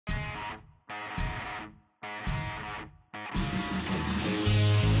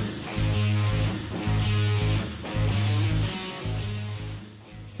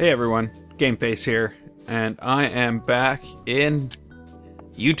Hey everyone, Gameface here, and I am back in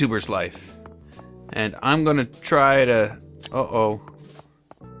YouTuber's life. And I'm gonna try to...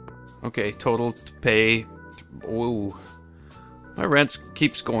 Okay, total to pay... Ooh. My rent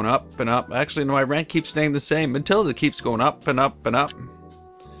keeps going up and up. Actually, no, my rent keeps staying the same. Matilda keeps going up and up and up.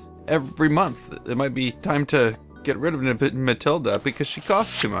 Every month. It might be time to get rid of Matilda because she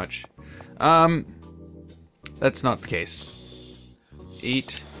costs too much. That's not the case.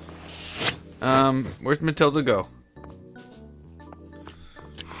 Eat. Where's Matilda go?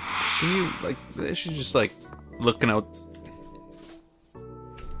 Can you, like, she's just, like, looking out.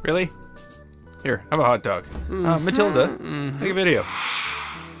 Really? Here, have a hot dog. Matilda, make a video.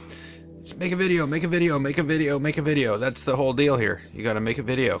 Let's make a video, make a video, make a video, make a video. That's the whole deal here. You gotta make a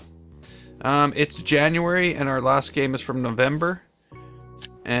video. It's January, and our last game is from November.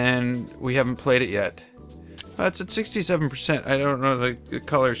 And we haven't played it yet. It's at 67%. I don't know, the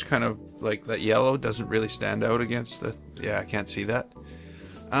color's kind of like that yellow doesn't really stand out against the... Yeah, I can't see that.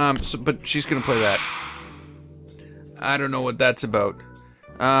 But she's gonna play that. I don't know what that's about.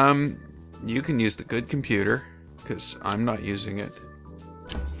 You can use the good computer, because I'm not using it.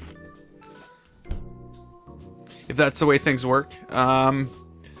 If that's the way things work.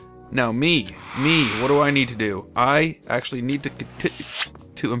 Now me, what do I need to do? I actually need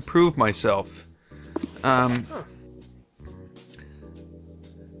to improve myself.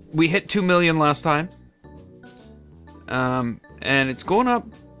 We hit 2 million last time. And it's going up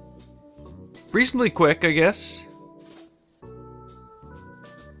reasonably quick, I guess.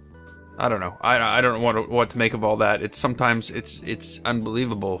 I don't know. I don't know what to make of all that. It's sometimes it's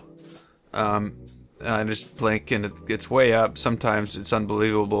unbelievable. I just blink and it's way up. Sometimes it's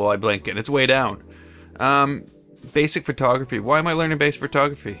unbelievable. I blink and it's way down. Basic photography. Why am I learning basic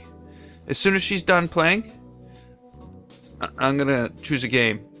photography? As soon as she's done playing, I'm gonna choose a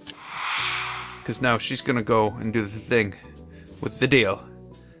game. Because now she's gonna go and do the thing with the deal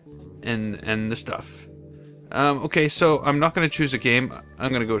and the stuff. Okay, so I'm not gonna choose a game.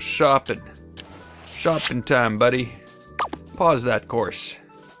 I'm gonna go shopping. Shopping time, buddy. Pause that course.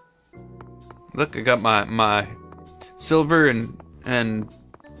 Look, I got my silver and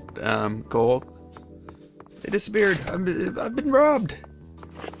gold. They disappeared. I've been robbed.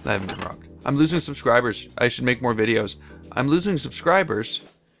 I haven't been robbed. I'm losing subscribers. I should make more videos. I'm losing subscribers.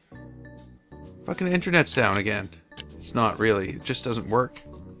 Fucking internet's down again. It's not really. It just doesn't work.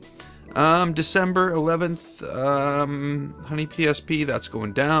 December 11th, Honey PSP, that's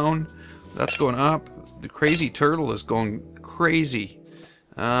going down. That's going up. The Crazy Turtle is going crazy.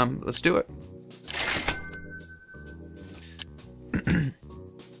 Let's do it.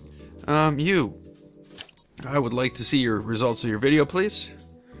 I would like to see your results of your video, please.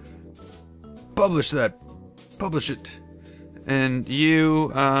 Publish that. Publish it. And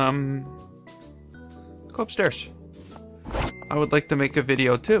you, go upstairs. I would like to make a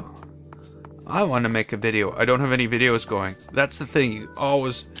video too. I want to make a video. I don't have any videos going. That's the thing. You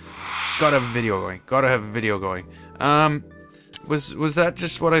always gotta have a video going. Gotta have a video going. Was that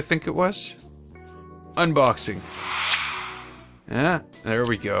just what I think it was? Unboxing. Yeah, there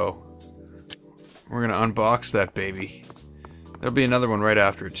we go. We're gonna unbox that baby. There'll be another one right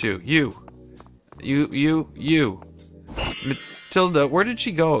after it too. You. Matilda, where did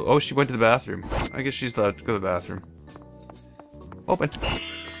she go? Oh, she went to the bathroom. I guess she's allowed to go to the bathroom. Open.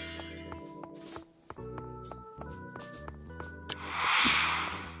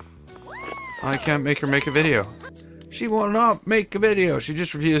 I can't make her make a video. She will not make a video. She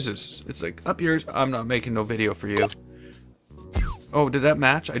just refuses. It's like, up yours. I'm not making no video for you. Oh, did that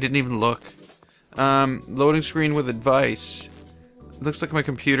match? I didn't even look. Loading screen with advice. Looks like my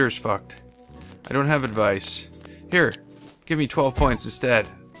computer's fucked. I don't have advice. Here, give me 12 points instead.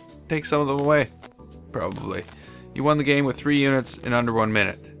 Take some of them away. Probably. You won the game with 3 units in under 1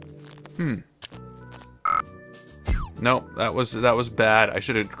 minute. Nope, that was bad. I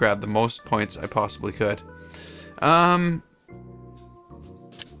should have grabbed the most points I possibly could.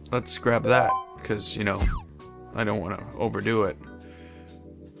 Let's grab that, because, you know, I don't want to overdo it.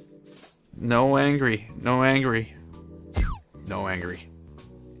 No angry. No angry. No angry.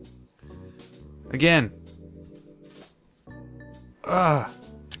 Again.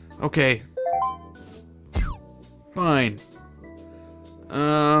 Okay. Fine.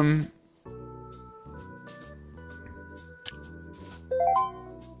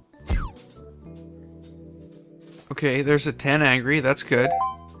 Okay, there's a 10 angry, that's good.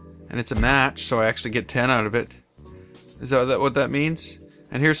 And it's a match, so I actually get 10 out of it. Is that what that means?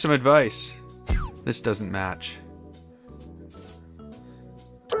 And here's some advice. This doesn't match.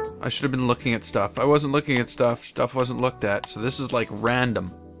 I should have been looking at stuff. I wasn't looking at stuff. Stuff wasn't looked at. So this is like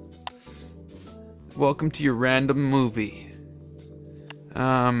random. welcome to your random movie.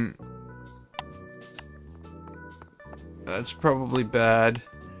 That's probably bad.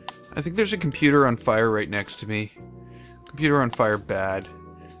 I think there's a computer on fire right next to me. Computer on fire, bad.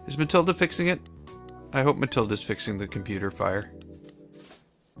 Is Matilda fixing it? I hope Matilda's fixing the computer fire.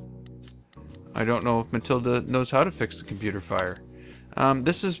 I don't know if Matilda knows how to fix the computer fire.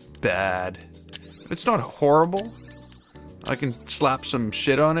 This is bad. It's not horrible. I can slap some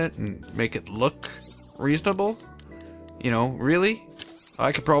shit on it and make it look reasonable. You know, really?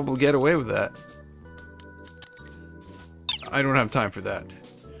 I could probably get away with that. I don't have time for that.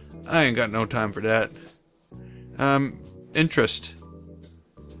 I ain't got no time for that. Interest.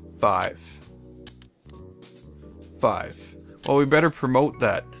 5. Well, we better promote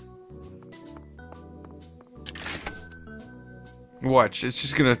that. Watch, it's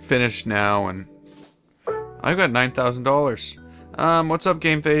just gonna finish now, and I've got $9,000. What's up,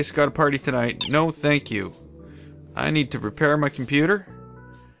 Gameface? Got a party tonight? No, thank you. I need to repair my computer.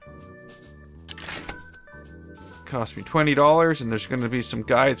 Cost me $20, and there's gonna be some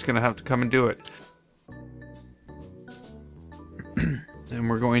guy that's gonna have to come and do it. And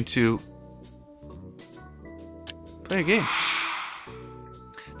we're going to play a game.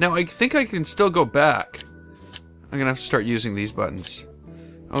 Now, I think I can still go back. I'm gonna have to start using these buttons.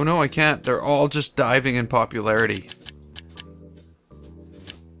 Oh no, I can't. They're all just diving in popularity.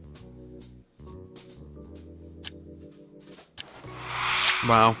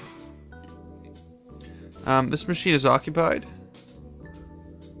 Wow. This machine is occupied.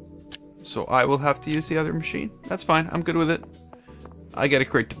 So I will have to use the other machine. That's fine. I'm good with it. I gotta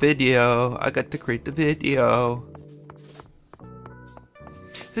create the video. I got to create the video.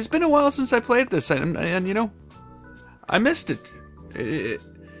 It's been a while since I played this, and you know, I missed it.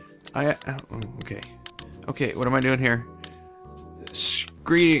 Okay. Okay, what am I doing here?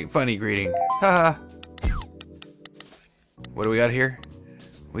 Greeting, funny greeting. Haha. What do we got here?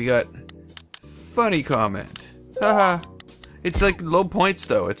 We got funny comment. Haha. It's like low points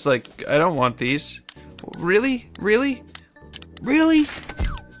though. It's like, I don't want these. Really? Really? Really?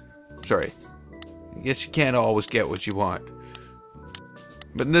 Sorry. I guess you can't always get what you want.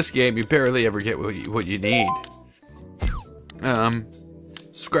 But in this game, you barely ever get what you need.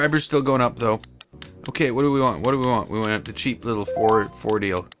 Subscribers still going up though. Okay, what do we want? What do we want? We want the cheap little 4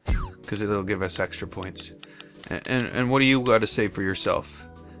 deal, because it'll give us extra points. And what do you got to say for yourself?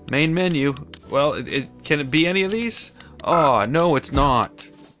 Main menu. Well, can it be any of these? Oh no, it's not.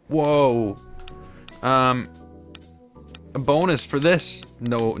 Whoa. A bonus for this.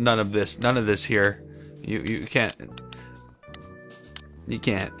 No, none of this. None of this here. You can't. You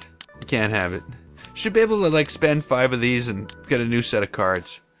can't have it. Should be able to like spend 5 of these and get a new set of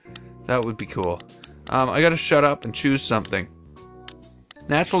cards. That would be cool. I gotta shut up and choose something.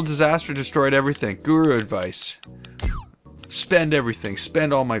 Natural disaster destroyed everything. Guru advice. Spend everything.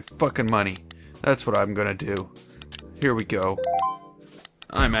 Spend all my fucking money. That's what I'm gonna do. Here we go.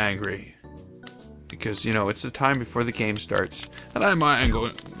 I'm angry. Because, you know, it's the time before the game starts. And I'm not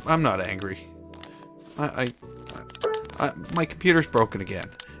angry. My computer's broken again.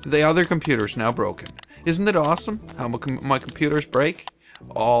 The other computer's now broken. Isn't it awesome how my computers break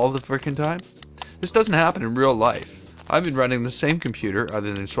all the freaking time? This doesn't happen in real life. I've been running the same computer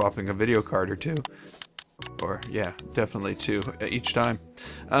other than swapping a video card or 2. Or, yeah, definitely 2 each time.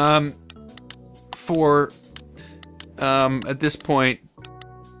 At this point,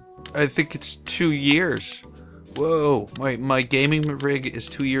 I think it's 2 years. Whoa, my gaming rig is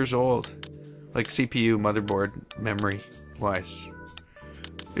 2 years old. Like CPU, motherboard, memory-wise.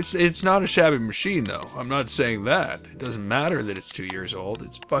 It's not a shabby machine, though. I'm not saying that. It doesn't matter that it's 2 years old.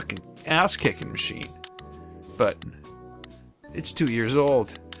 It's a fucking ass-kicking machine. But it's 2 years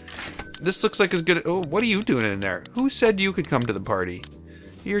old. This looks like as good. Oh, what are you doing in there? Who said you could come to the party?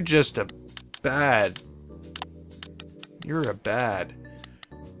 You're just a bad. You're a bad.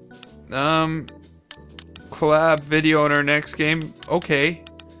 Collab video in our next game. Okay.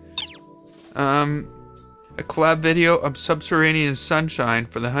 A collab video of Subterranean Sunshine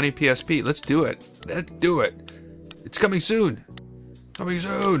for the Honey PSP. Let's do it. Let's do it. It's coming soon. Coming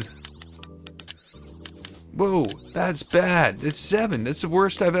soon. Whoa, that's bad. It's 7. It's the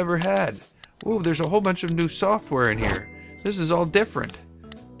worst I've ever had. Whoa, there's a whole bunch of new software in here. This is all different.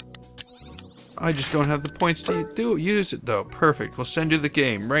 I just don't have the points to use it though. Perfect. We'll send you the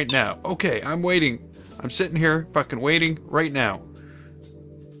game right now. Okay, I'm waiting. I'm sitting here fucking waiting right now.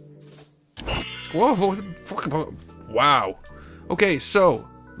 Whoa, what the fuck? Wow. Okay, so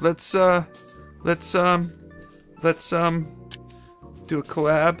let's do a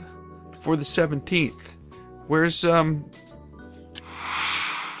collab for the 17th. Where's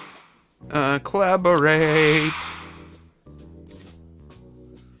Collaborate.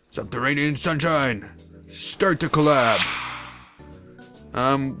 Subterranean sunshine. Start the collab.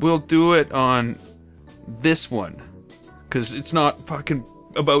 We'll do it on this one, cause it's not fucking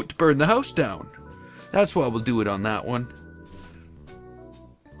about to burn the house down. That's why we'll do it on that one.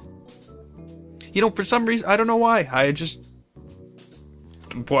 You know, for some reason, I don't know why, I just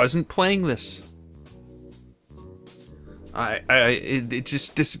wasn't playing this. It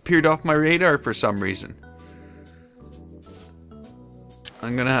just disappeared off my radar for some reason.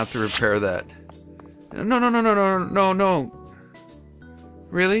 I'm gonna have to repair that. No.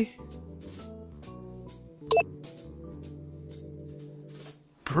 Really?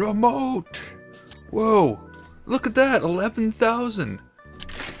 Promote! Whoa! Look at that! 11,000!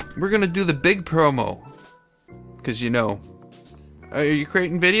 We're gonna do the big promo. Cause you know. Are you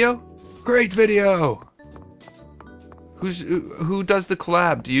creating video? Great video! Who does the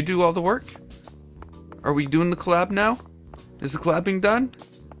collab? Do you do all the work? Are we doing the collab now? Is the collab being done?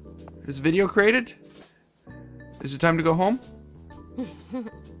 Is the video created? Is it time to go home?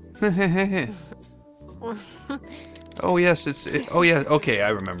 Oh yes, oh yeah, okay, I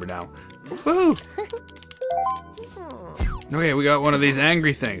remember now. Woo! Okay, we got one of these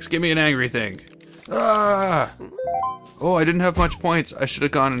angry things. Give me an angry thing. Ah! Oh, I didn't have much points. I should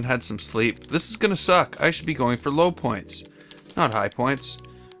have gone and had some sleep. This is gonna suck. I should be going for low points, not high points.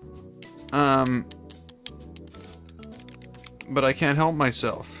 But I can't help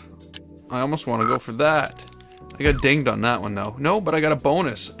myself. I almost want to go for that. I got dinged on that one though. No, but I got a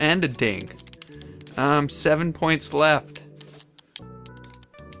bonus and a ding. 7 points left.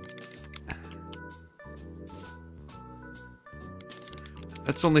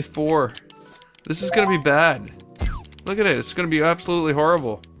 That's only 4. This is gonna be bad. Look at it, it's gonna be absolutely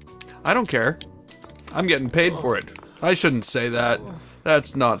horrible. I don't care. I'm getting paid for it. I shouldn't say that.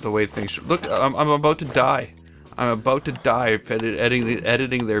 That's not the way things should. Look, I'm about to die. I'm about to die for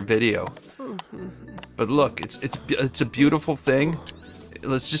editing their video. But look, it's a beautiful thing.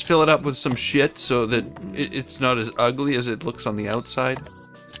 Let's just fill it up with some shit so that it's not as ugly as it looks on the outside.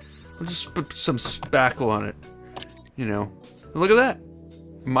 We'll just put some spackle on it. You know. Look at that.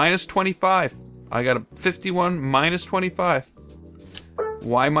 Minus 25. I got a 51 minus 25.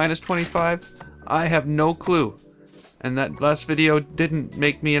 Why minus 25? I have no clue. And that last video didn't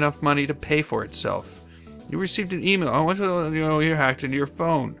make me enough money to pay for itself. You received an email. I want you to know you're hacked into your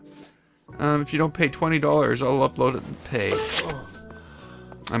phone. If you don't pay $20, I'll upload it and pay.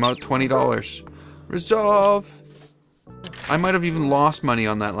 I'm out $20. Resolve. I might have even lost money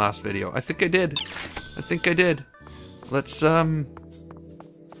on that last video. I think I did. I think I did. Let's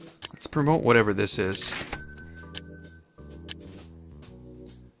promote whatever this is.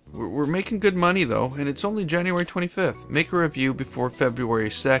 We're making good money though, and it's only January 25th. Make a review before February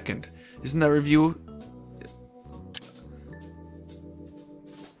 2nd. Isn't that review?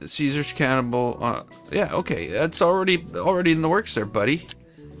 Caesar's Cannibal. Yeah, okay, that's already in the works there, buddy.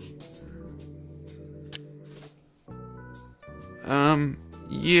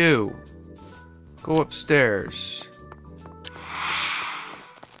 You go upstairs.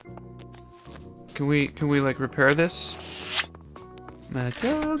 Can we like repair this?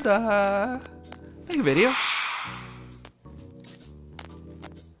 Matilda, make a video.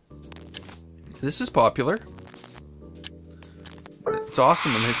 This is popular. It's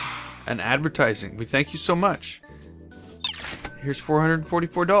awesome and advertising. We thank you so much. Here's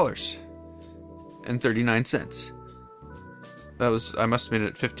 $444.39. That was, I must have been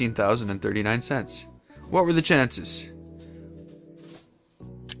at 15,039 cents. What were the chances?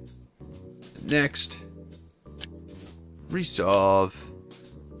 Next. Resolve.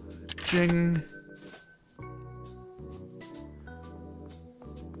 Jing.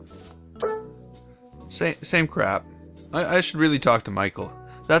 Same crap. I should really talk to Michael.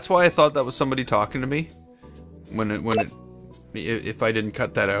 That's why I thought that was somebody talking to me. If I didn't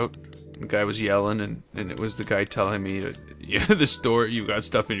cut that out. The guy was yelling and it was the guy telling me that, yeah, the store, you got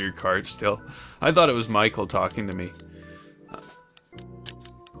stuff in your cart still. I thought it was Michael talking to me.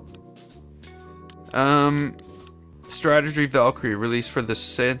 Strategy Valkyrie released for the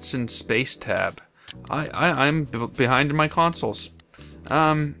Sense and Space tab. I'm behind in my consoles.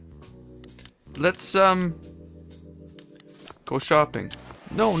 Let's go shopping.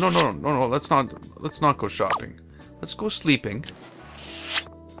 No, let's not go shopping. Let's go sleeping.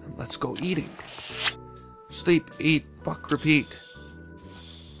 And let's go eating. Sleep, eat, fuck, repeat.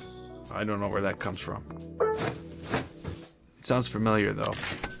 I don't know where that comes from. It sounds familiar though.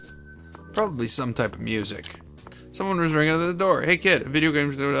 Probably some type of music. Someone was ringing at the door. Hey kid, video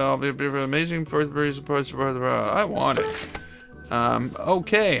games will be amazing for the I want it.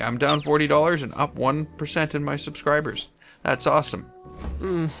 Okay, I'm down $40 and up 1% in my subscribers. That's awesome.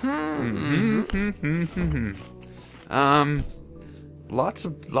 Lots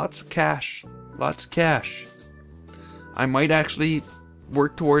of cash. Lots of cash. I might actually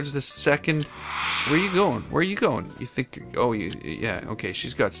work towards the second. Where are you going? Where are you going? You think you're, oh, yeah, okay,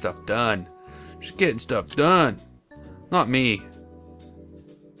 she's got stuff done. She's getting stuff done. Not me.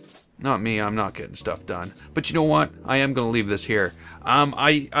 Not me, I'm not getting stuff done. But you know what? I am going to leave this here.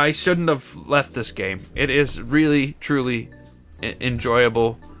 I shouldn't have left this game. It is really, truly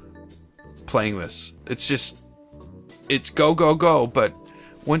enjoyable playing this. It's just, it's go, go, go, but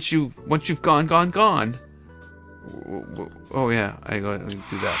once you've gone, oh yeah, I gotta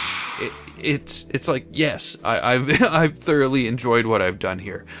do that. It's like, yes, I've thoroughly enjoyed what I've done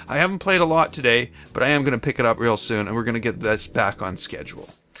here. I haven't played a lot today, but I am gonna pick it up real soon, and we're gonna get this back on schedule.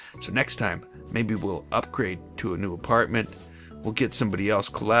 So next time, maybe we'll upgrade to a new apartment. We'll get somebody else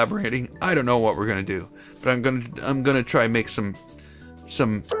collaborating. I don't know what we're gonna do, but I'm gonna try and make some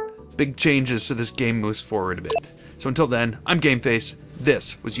big changes so this game moves forward a bit. So until then, I'm Gameface.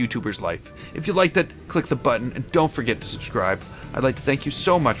 This was YouTuber's Life. If you liked it, click the button and don't forget to subscribe. I'd like to thank you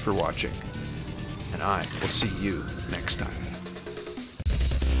so much for watching, and I will see you next time.